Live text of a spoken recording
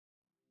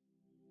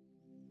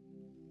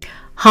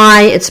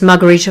Hi, it's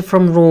Margarita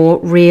from Raw,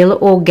 Real,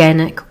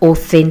 Organic,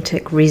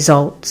 Authentic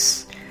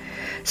Results.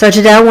 So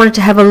today I wanted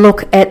to have a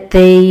look at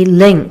the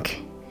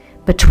link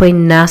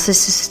between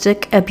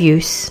narcissistic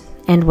abuse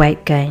and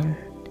weight gain.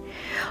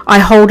 I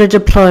hold a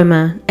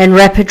diploma in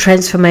rapid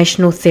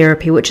transformational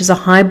therapy, which is a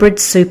hybrid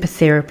super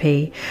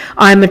therapy.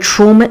 I am a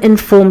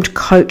trauma-informed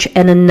coach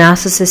and a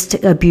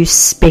narcissistic abuse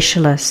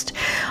specialist.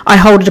 I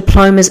hold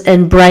diplomas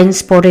in brain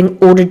spotting,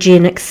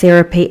 autogenic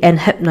therapy, and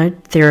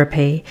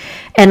hypnotherapy.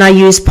 And I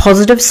use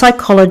positive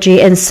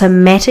psychology and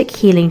somatic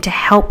healing to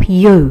help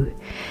you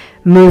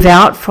move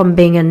out from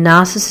being a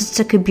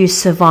narcissistic abuse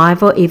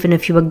survivor, even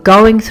if you are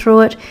going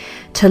through it,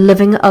 to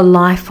living a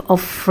life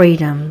of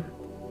freedom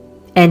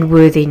and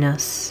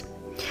worthiness.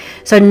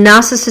 So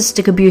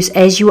narcissistic abuse,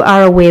 as you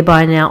are aware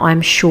by now,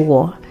 I'm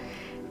sure,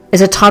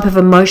 is a type of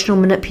emotional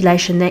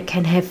manipulation that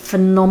can have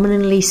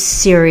phenomenally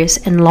serious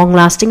and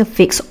long-lasting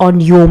effects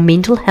on your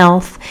mental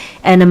health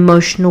and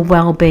emotional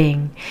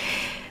well-being.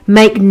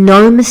 Make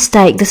no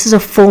mistake, this is a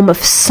form of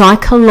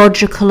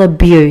psychological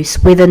abuse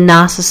where the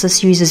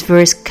narcissist uses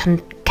various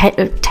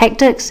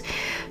tactics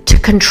to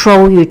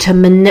control you, to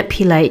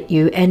manipulate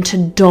you, and to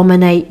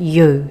dominate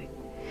you.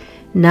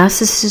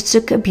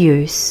 Narcissistic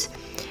abuse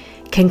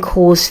can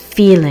cause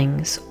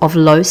feelings of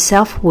low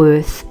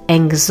self-worth,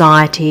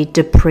 anxiety,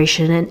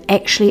 depression, and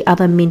actually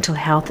other mental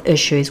health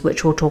issues,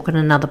 which we'll talk in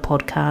another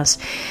podcast.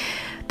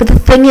 But the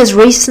thing is,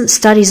 recent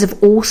studies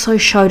have also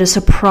showed a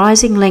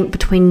surprising link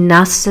between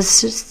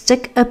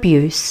narcissistic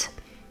abuse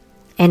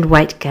and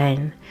weight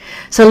gain.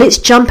 So let's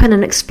jump in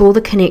and explore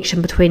the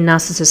connection between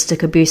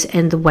narcissistic abuse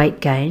and the weight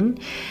gain.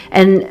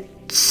 And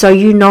so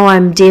you know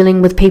I'm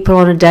dealing with people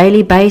on a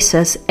daily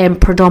basis, and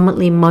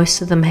predominantly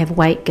most of them have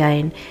weight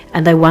gain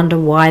and they wonder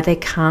why they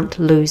can't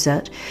lose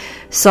it.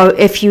 So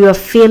if you are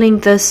feeling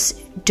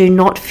this, do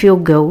not feel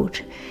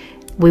guilt.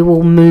 We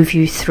will move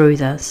you through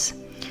this.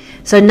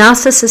 So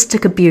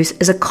narcissistic abuse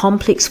is a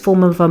complex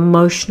form of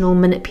emotional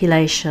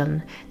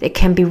manipulation that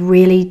can be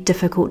really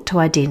difficult to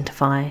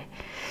identify.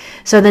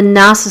 So the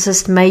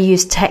narcissist may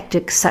use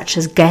tactics such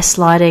as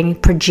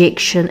gaslighting,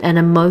 projection, and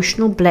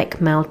emotional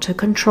blackmail to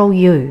control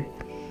you.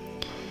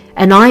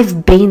 And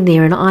I've been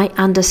there and I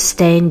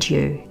understand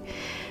you.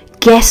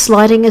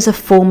 Gaslighting is a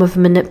form of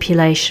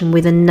manipulation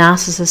where the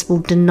narcissist will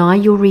deny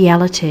your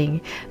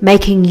reality,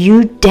 making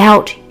you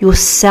doubt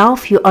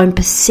yourself, your own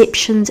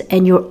perceptions,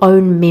 and your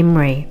own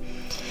memory.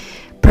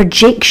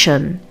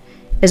 Projection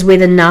is where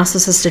the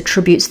narcissist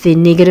attributes their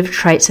negative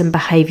traits and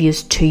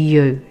behaviors to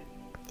you.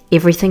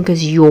 Everything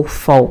is your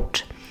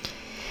fault.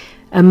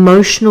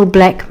 Emotional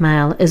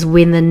blackmail is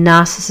when the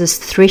narcissist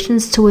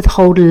threatens to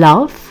withhold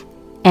love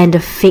and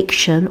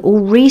affection or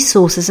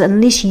resources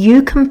unless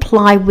you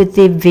comply with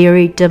their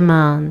very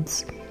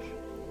demands.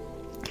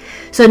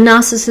 So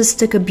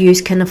narcissistic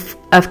abuse can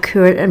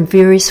occur in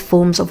various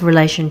forms of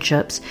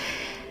relationships,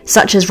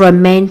 such as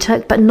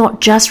romantic, but not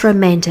just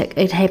romantic.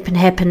 It can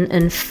happen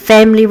in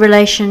family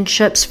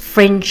relationships,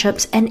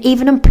 friendships, and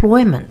even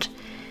employment.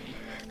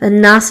 The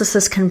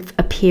narcissist can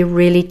appear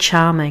really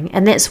charming,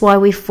 and that's why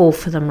we fall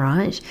for them,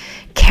 right?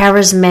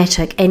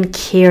 Charismatic and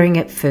caring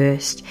at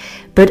first,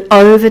 but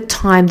over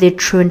time their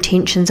true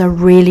intentions are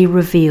really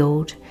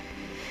revealed.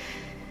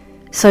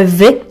 So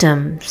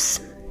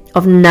victims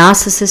of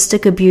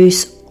narcissistic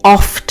abuse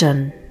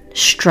often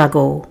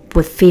struggle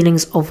with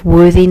feelings of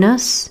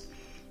worthlessness,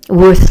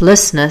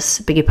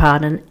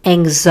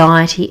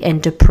 anxiety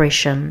and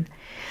depression.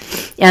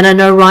 And I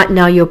know right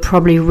now you're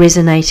probably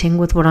resonating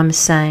with what I'm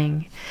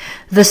saying.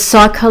 The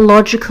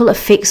psychological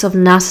effects of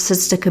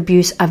narcissistic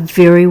abuse are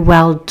very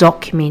well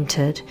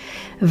documented.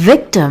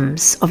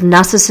 Victims of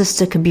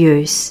narcissistic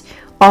abuse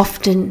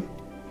often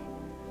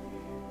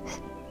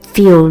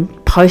feel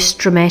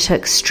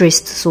post-traumatic stress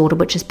disorder,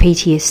 which is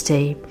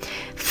PTSD,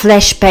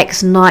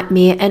 flashbacks,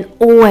 nightmare, and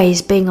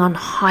always being on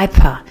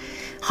hyper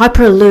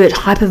alert,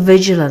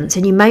 hypervigilance.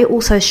 And you may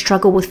also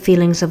struggle with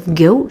feelings of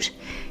guilt,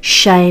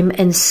 shame,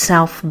 and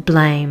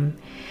self-blame.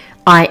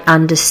 I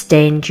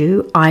understand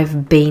you.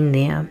 I've been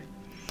there.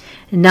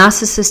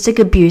 Narcissistic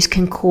abuse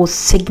can cause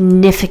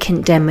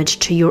significant damage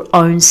to your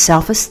own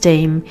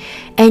self-esteem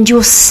and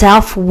your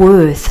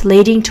self-worth,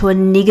 leading to a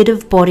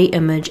negative body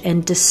image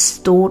and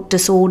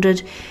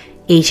disordered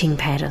eating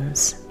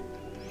patterns.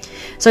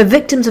 So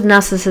victims of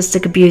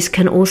narcissistic abuse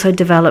can also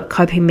develop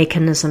coping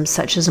mechanisms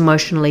such as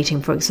emotional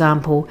eating, for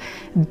example,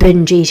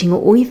 binge eating,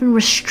 or even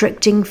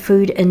restricting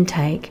food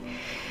intake.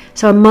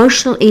 So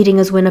emotional eating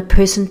is when a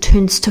person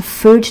turns to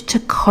food to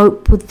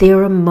cope with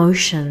their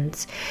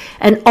emotions,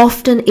 and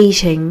often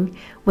eating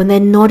when they're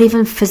not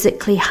even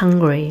physically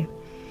hungry.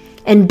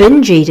 And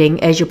binge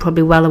eating, as you're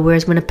probably well aware,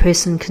 is when a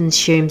person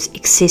consumes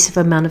excessive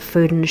amount of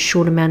food in a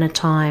short amount of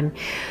time,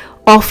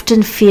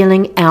 often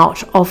feeling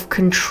out of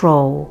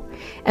control.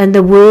 And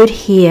the word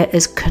here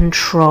is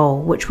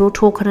control, which we'll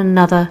talk on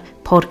another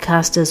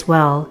podcast as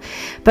well.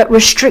 But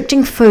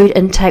restricting food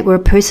intake, where a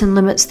person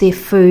limits their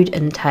food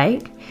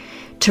intake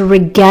to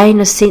regain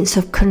a sense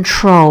of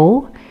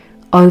control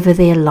over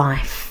their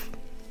life.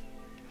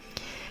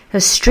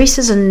 Stress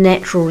is a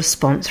natural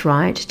response,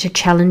 right, to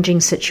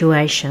challenging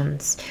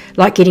situations,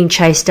 like getting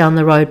chased down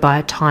the road by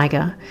a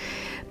tiger.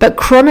 But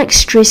chronic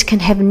stress can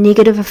have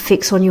negative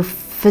effects on your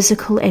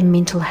physical and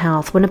mental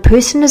health. When a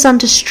person is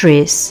under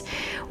stress,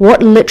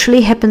 what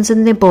literally happens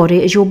in their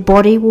body is your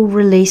body will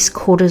release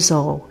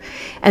cortisol,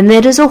 and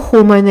that is a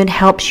hormone that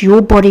helps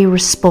your body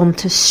respond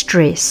to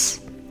stress.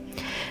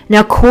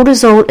 Now,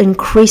 cortisol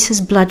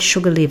increases blood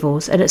sugar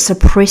levels and it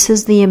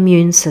suppresses the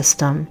immune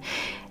system,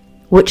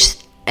 which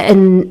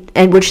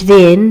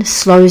then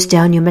slows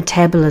down your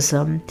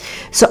metabolism.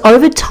 So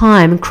over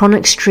time,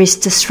 chronic stress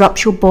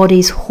disrupts your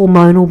body's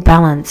hormonal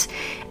balance,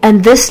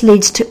 and this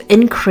leads to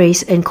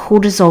increase in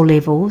cortisol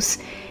levels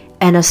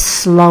and a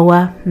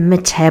slower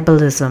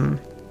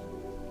metabolism.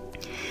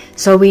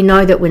 So we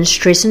know that when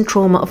stress and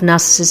trauma of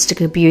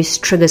narcissistic abuse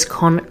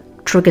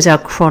triggers our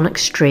chronic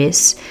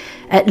stress,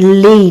 it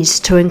leads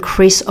to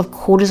increase of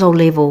cortisol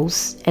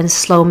levels and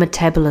slow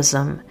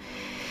metabolism.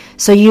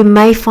 So you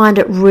may find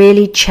it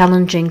really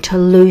challenging to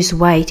lose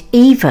weight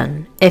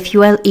even if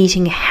you are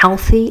eating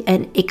healthy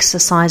and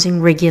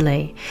exercising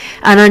regularly.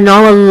 And I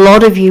know a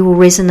lot of you will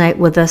resonate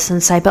with this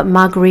and say, but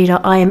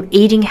Margarita, I am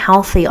eating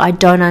healthy. I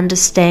don't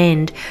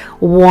understand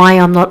why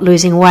I'm not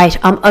losing weight.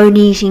 I'm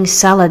only eating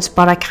salads,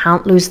 but I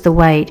can't lose the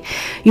weight.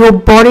 Your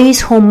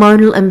body's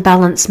hormonal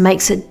imbalance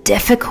makes it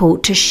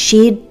difficult to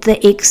shed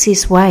the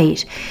excess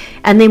weight.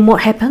 And then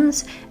what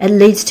happens? It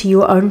leads to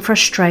your own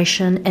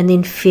frustration and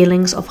then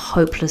feelings of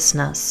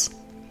hopelessness.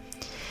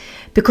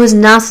 Because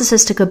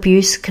narcissistic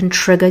abuse can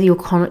trigger your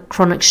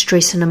chronic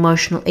stress and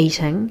emotional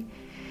eating,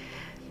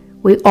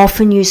 we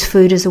often use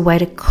food as a way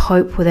to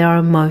cope with our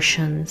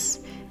emotions,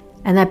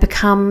 and they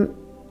become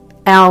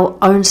our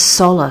own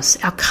solace,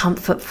 our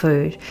comfort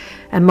food.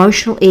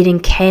 Emotional eating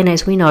can,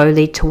 as we know,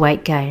 lead to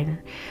weight gain,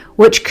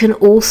 which can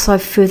also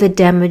further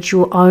damage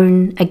your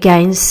own,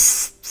 again,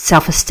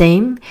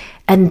 self-esteem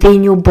and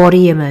then your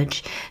body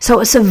image. So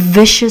it's a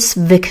vicious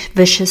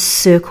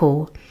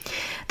circle.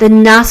 The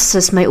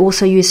narcissist may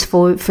also use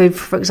food,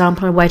 for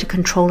example, in a way to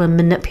control and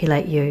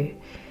manipulate you,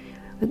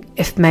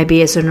 if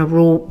maybe as a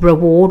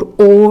reward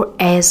or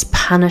as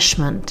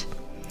punishment.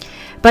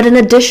 But in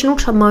addition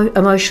to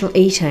emotional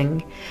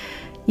eating,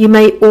 you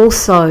may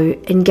also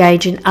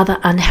engage in other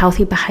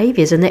unhealthy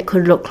behaviors, and that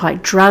could look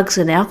like drugs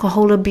and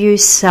alcohol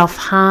abuse,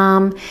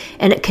 self-harm,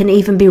 and it can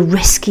even be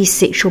risky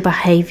sexual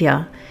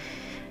behavior.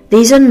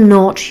 These are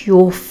not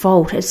your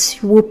fault.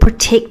 It's your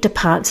protector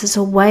parts. It's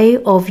a way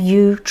of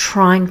you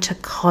trying to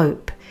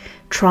cope,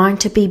 trying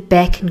to be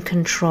back in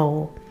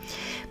control.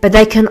 But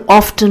they can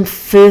often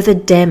further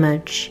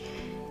damage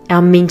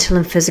our mental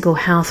and physical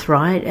health,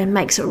 right? It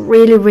makes it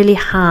really, really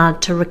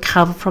hard to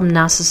recover from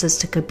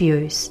narcissistic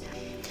abuse.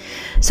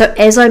 So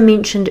as I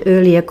mentioned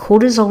earlier,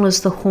 cortisol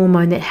is the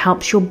hormone that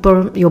helps your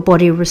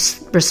body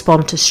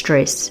respond to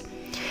stress.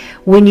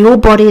 When your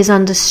body is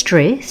under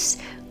stress,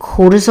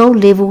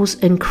 cortisol levels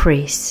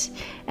increase,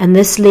 and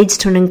this leads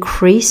to an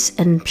increase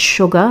in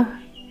sugar,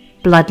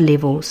 blood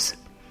levels,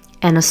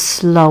 and a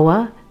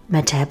slower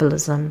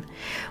metabolism.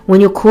 When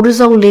your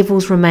cortisol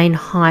levels remain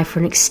high for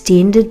an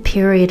extended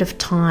period of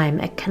time,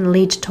 it can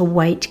lead to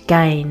weight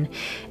gain,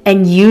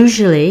 and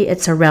usually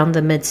it's around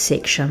the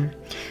midsection.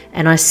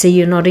 And I see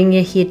you nodding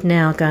your head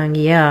now going,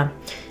 yeah,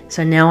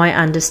 so now I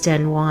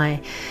understand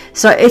why.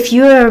 So if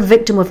you are a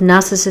victim of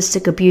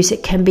narcissistic abuse,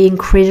 it can be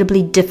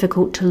incredibly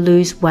difficult to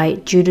lose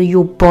weight due to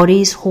your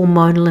body's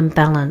hormonal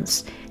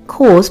imbalance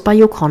caused by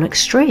your chronic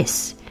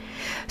stress.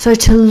 So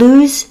to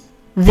lose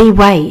the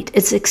weight,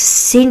 it's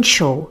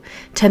essential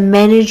to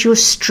manage your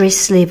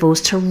stress levels,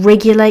 to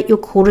regulate your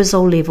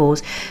cortisol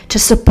levels, to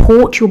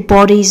support your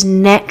body's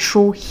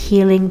natural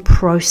healing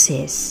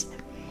process.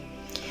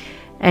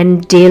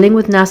 And dealing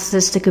with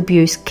narcissistic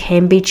abuse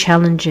can be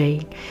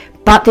challenging,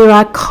 but there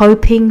are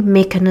coping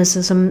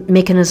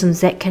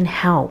mechanisms that can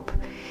help.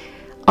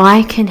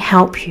 I can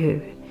help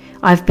you.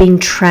 I've been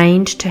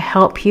trained to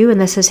help you,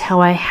 and this is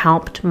how I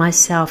helped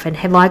myself. And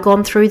have I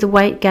gone through the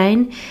weight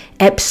gain?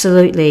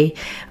 Absolutely.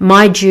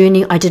 My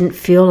journey, I didn't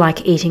feel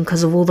like eating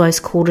because of all those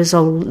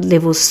cortisol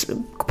levels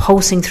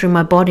pulsing through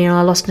my body, and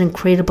I lost an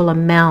incredible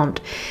amount.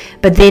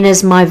 But then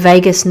as my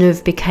vagus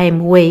nerve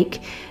became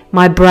weak,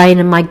 my brain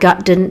and my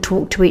gut didn't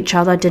talk to each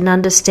other. I didn't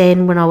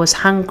understand when I was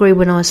hungry,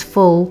 when I was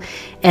full,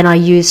 and I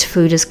used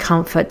food as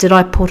comfort. Did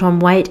I put on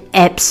weight?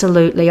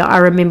 Absolutely. I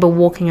remember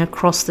walking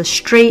across the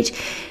street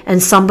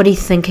and somebody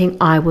thinking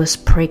I was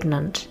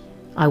pregnant.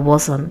 I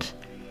wasn't.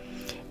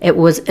 It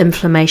was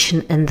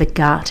inflammation in the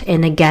gut,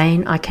 and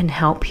again, I can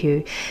help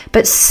you.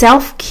 But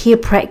self-care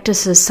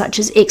practices such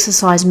as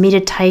exercise,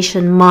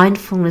 meditation,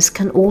 mindfulness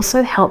can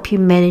also help you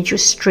manage your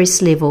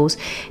stress levels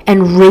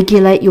and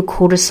regulate your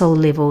cortisol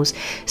levels.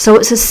 So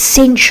it's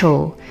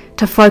essential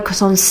to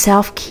focus on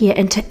self-care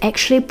and to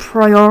actually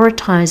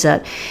prioritize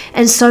it.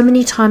 And so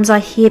many times I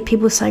hear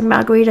people saying,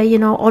 Margarita,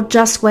 I'll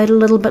just wait a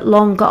little bit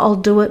longer, I'll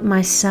do it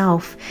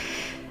myself.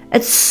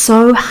 It's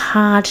so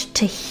hard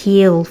to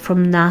heal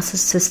from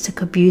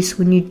narcissistic abuse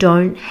when you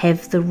don't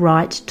have the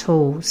right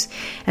tools.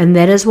 And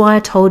that is why I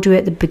told you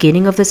at the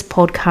beginning of this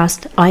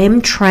podcast, I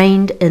am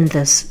trained in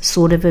this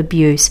sort of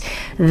abuse.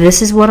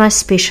 This is what I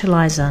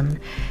specialize in.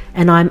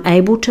 And I'm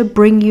able to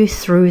bring you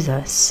through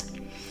this.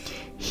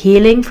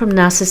 Healing from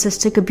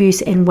narcissistic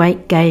abuse and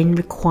weight gain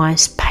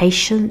requires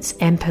patience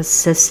and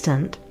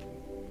persistence.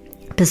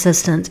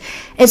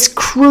 It's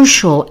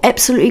crucial,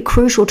 absolutely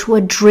crucial, to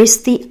address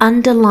the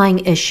underlying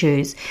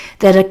issues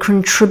that are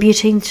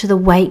contributing to the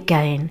weight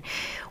gain.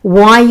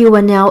 Why you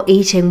are now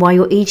eating, why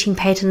your eating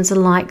patterns are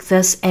like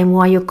this, and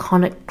why your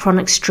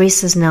chronic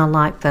stress is now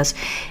like this.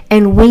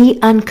 And we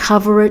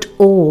uncover it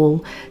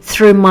all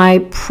through my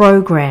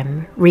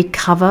program,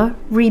 Recover,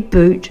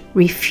 Reboot,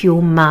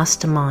 Refuel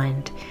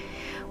Mastermind.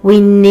 We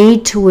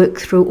need to work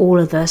through all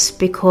of this,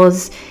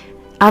 because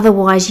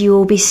otherwise you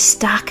will be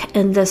stuck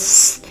in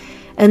this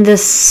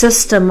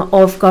system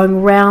of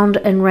going round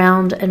and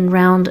round and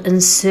round in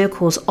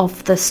circles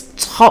of this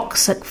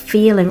toxic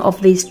feeling,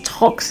 of these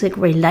toxic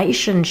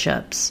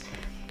relationships.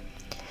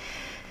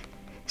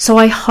 So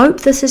I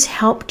hope this has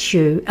helped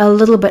you a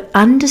little bit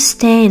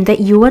understand that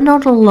you are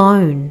not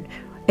alone.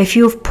 If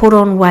you've put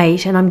on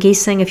weight, and I'm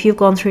guessing if you've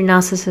gone through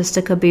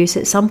narcissistic abuse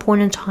at some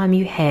point in time,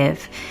 you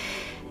have,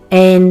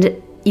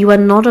 and you are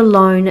not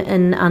alone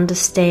in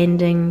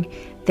understanding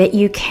that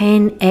you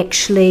can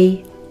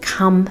actually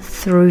come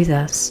through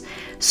this.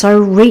 So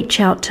reach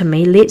out to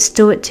me. Let's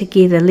do it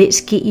together. Let's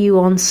get you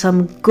on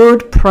some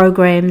good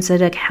programs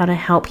that are going to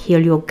help heal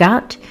your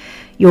gut,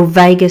 your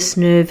vagus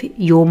nerve,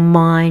 your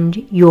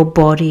mind, your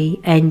body,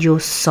 and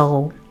your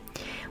soul.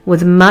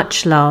 With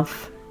much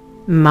love,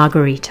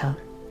 Margarita.